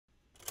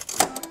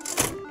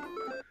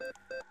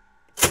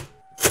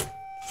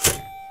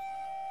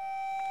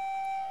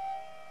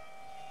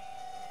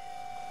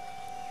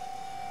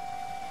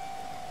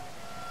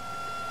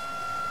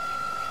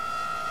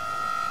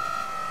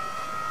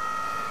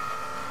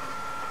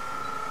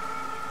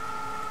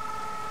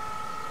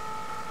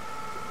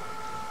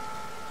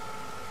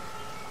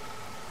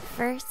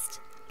first,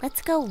 let's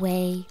go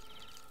way,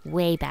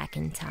 way back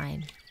in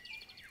time.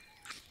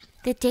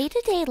 The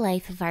day-to-day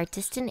life of our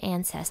distant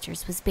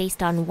ancestors was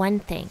based on one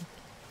thing: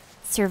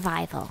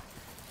 survival.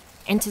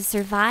 And to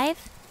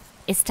survive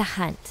is to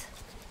hunt.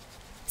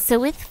 So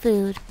with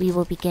food, we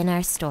will begin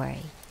our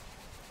story.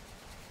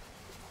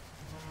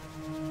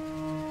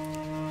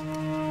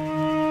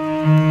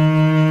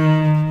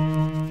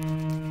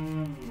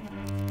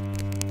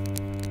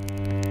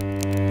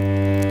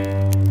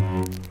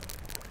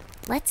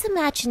 Let's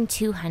imagine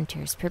two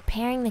hunters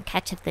preparing the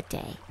catch of the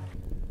day.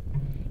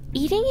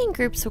 Eating in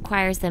groups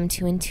requires them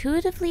to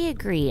intuitively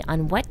agree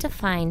on what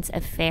defines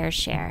a fair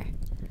share.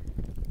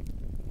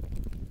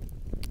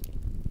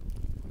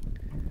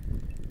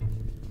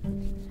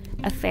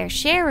 A fair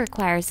share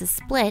requires a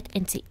split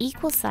into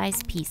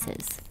equal-sized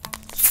pieces.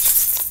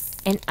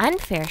 An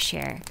unfair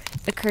share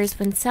occurs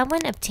when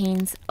someone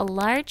obtains a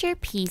larger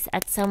piece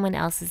at someone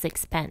else's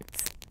expense.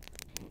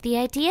 The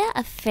idea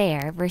of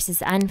fair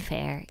versus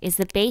unfair is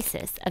the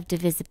basis of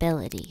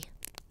divisibility.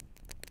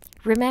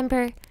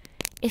 Remember,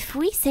 if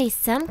we say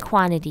some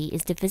quantity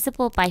is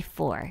divisible by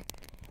 4,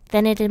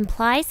 then it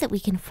implies that we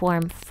can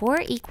form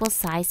 4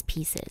 equal-sized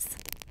pieces.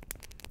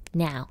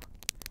 Now,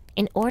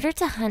 in order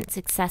to hunt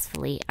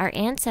successfully, our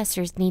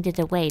ancestors needed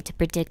a way to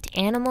predict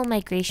animal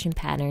migration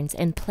patterns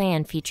and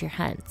plan future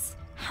hunts.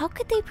 How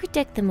could they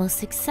predict the most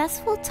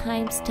successful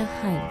times to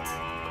hunt?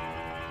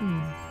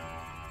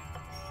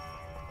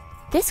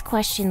 This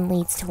question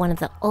leads to one of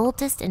the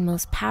oldest and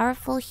most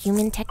powerful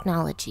human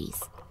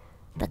technologies,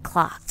 the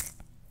clock.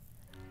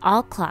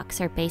 All clocks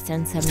are based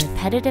on some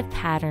repetitive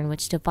pattern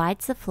which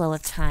divides the flow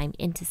of time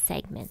into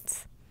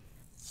segments.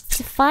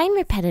 To find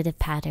repetitive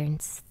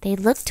patterns, they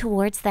look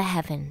towards the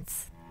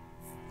heavens.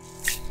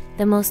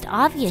 The most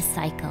obvious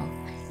cycle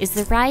is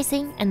the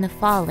rising and the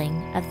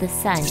falling of the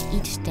sun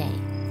each day.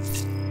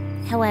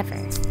 However,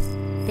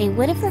 they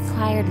would have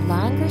required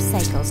longer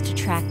cycles to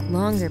track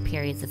longer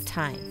periods of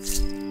time.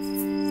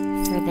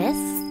 For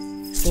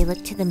this, they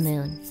looked to the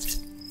moon,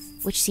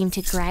 which seemed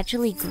to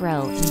gradually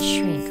grow and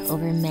shrink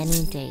over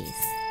many days.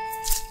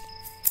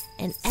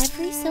 And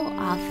every so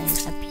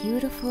often, a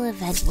beautiful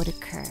event would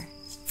occur.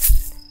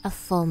 A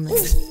full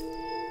moon.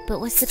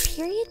 But was the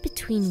period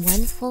between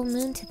one full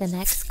moon to the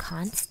next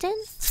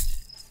constant?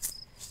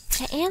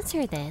 To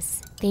answer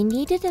this, they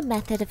needed a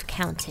method of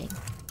counting.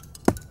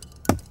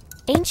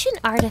 Ancient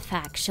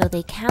artifacts show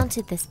they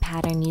counted this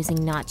pattern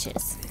using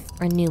notches,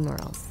 or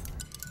numerals.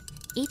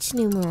 Each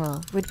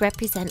numeral would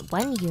represent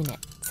one unit,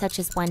 such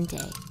as one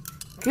day.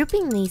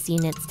 Grouping these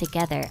units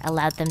together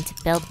allowed them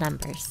to build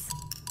numbers.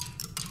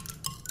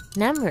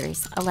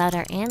 Numbers allowed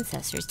our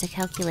ancestors to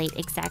calculate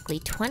exactly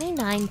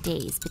 29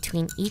 days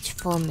between each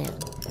full moon.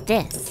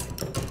 This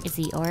is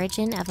the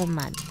origin of a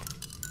month.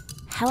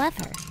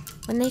 However,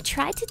 when they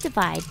tried to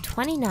divide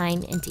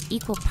 29 into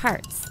equal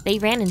parts, they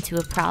ran into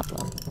a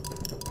problem.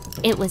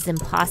 It was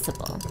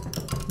impossible.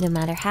 No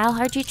matter how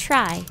hard you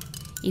try,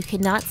 you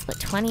could not split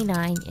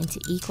 29 into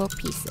equal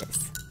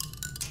pieces.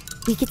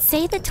 We could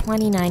say that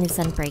 29 is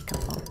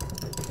unbreakable.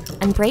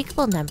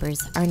 Unbreakable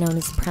numbers are known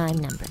as prime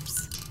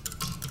numbers.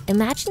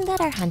 Imagine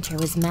that our hunter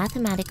was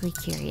mathematically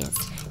curious.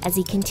 As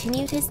he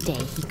continued his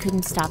day, he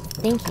couldn't stop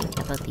thinking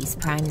about these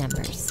prime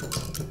numbers.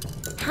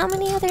 How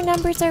many other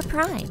numbers are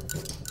prime?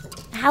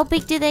 How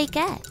big do they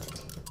get?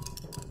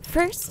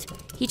 First,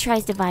 he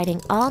tries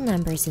dividing all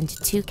numbers into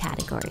 2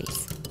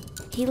 categories.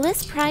 He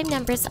lists prime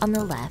numbers on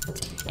the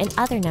left and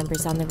other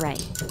numbers on the right.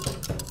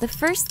 The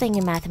first thing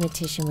a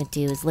mathematician would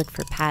do is look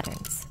for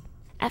patterns.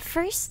 At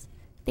first,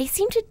 they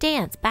seemed to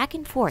dance back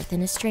and forth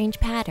in a strange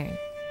pattern.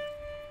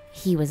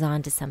 He was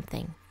on to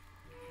something.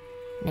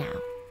 Now,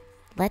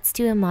 let's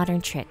do a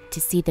modern trick to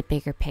see the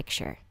bigger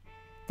picture.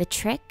 The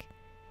trick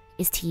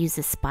is to use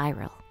a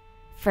spiral.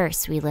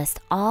 First, we list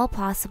all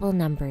possible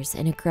numbers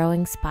in a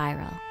growing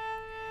spiral.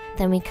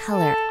 Then we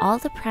color all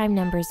the prime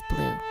numbers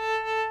blue.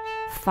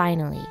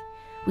 Finally,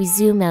 we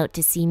zoom out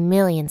to see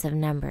millions of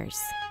numbers.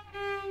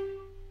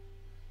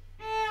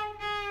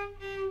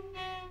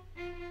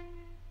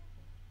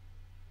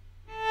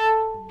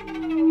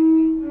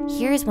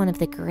 Here is one of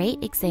the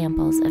great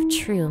examples of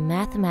true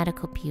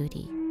mathematical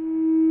beauty.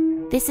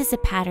 This is a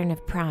pattern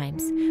of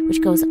primes,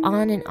 which goes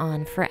on and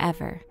on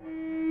forever.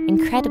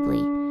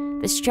 Incredibly,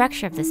 the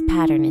structure of this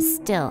pattern is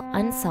still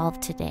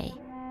unsolved today.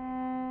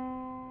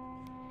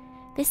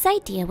 This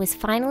idea was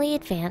finally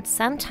advanced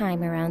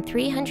sometime around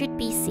 300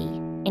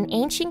 BC in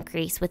ancient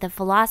Greece with a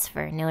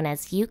philosopher known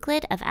as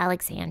Euclid of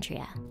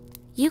Alexandria.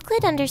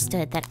 Euclid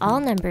understood that all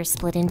numbers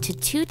split into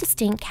 2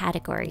 distinct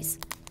categories: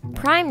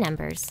 prime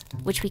numbers,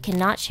 which we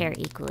cannot share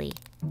equally,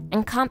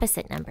 and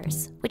composite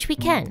numbers, which we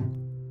can.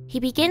 He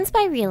begins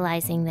by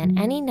realizing that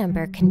any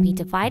number can be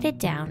divided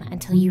down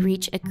until you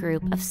reach a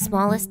group of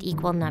smallest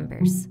equal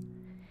numbers.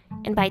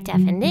 And by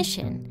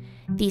definition,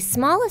 these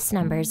smallest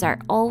numbers are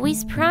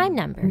always prime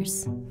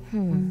numbers.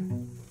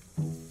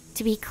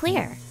 To be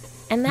clear,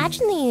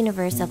 imagine the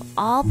universe of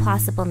all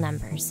possible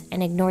numbers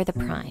and ignore the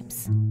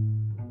primes.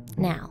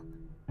 Now,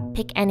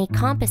 pick any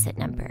composite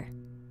number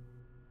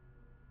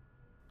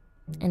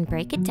and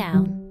break it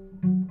down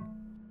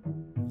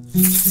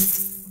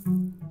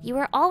You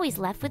are always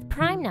left with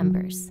prime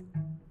numbers.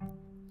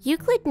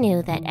 Euclid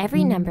knew that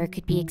every number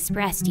could be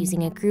expressed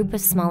using a group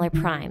of smaller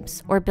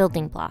primes, or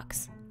building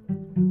blocks.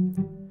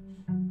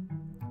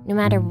 No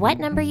matter what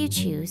number you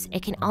choose,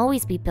 it can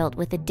always be built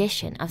with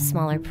addition of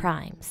smaller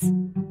primes.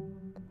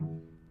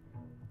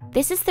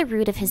 This is the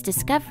root of his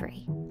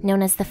discovery,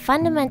 known as the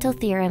fundamental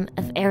theorem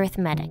of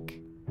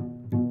arithmetic.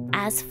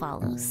 As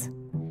follows.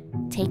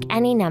 Take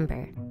any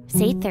number,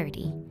 say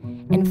 30,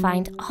 and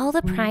find all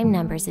the prime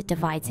numbers it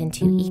divides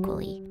into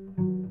equally.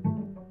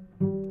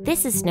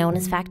 This is known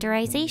as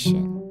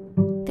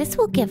factorization. This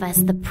will give us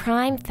the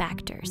prime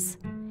factors.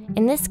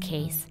 In this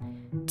case,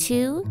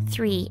 2,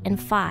 3,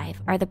 and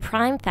 5 are the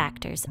prime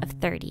factors of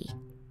 30.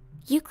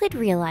 Euclid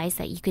realized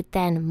that you could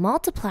then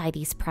multiply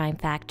these prime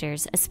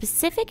factors a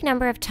specific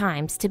number of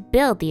times to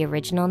build the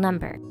original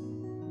number.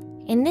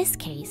 In this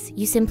case,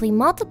 you simply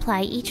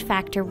multiply each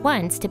factor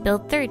once to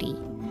build 30.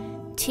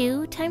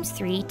 2 times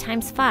 3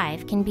 times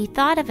 5 can be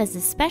thought of as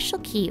a special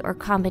key or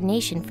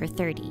combination for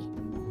 30.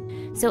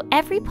 So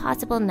every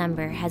possible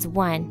number has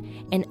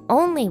one, and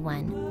only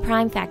one,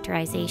 prime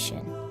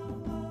factorization.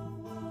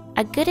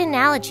 A good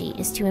analogy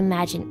is to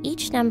imagine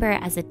each number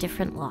as a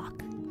different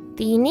lock.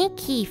 The unique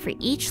key for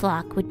each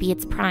lock would be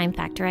its prime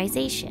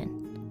factorization.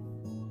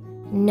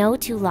 No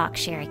two locks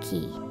share a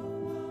key.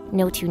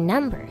 No two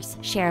numbers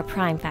share a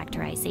prime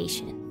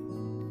factorization.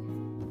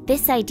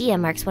 This idea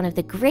marks one of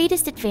the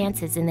greatest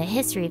advances in the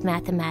history of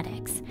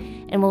mathematics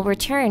and will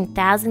return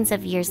thousands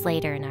of years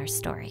later in our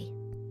story.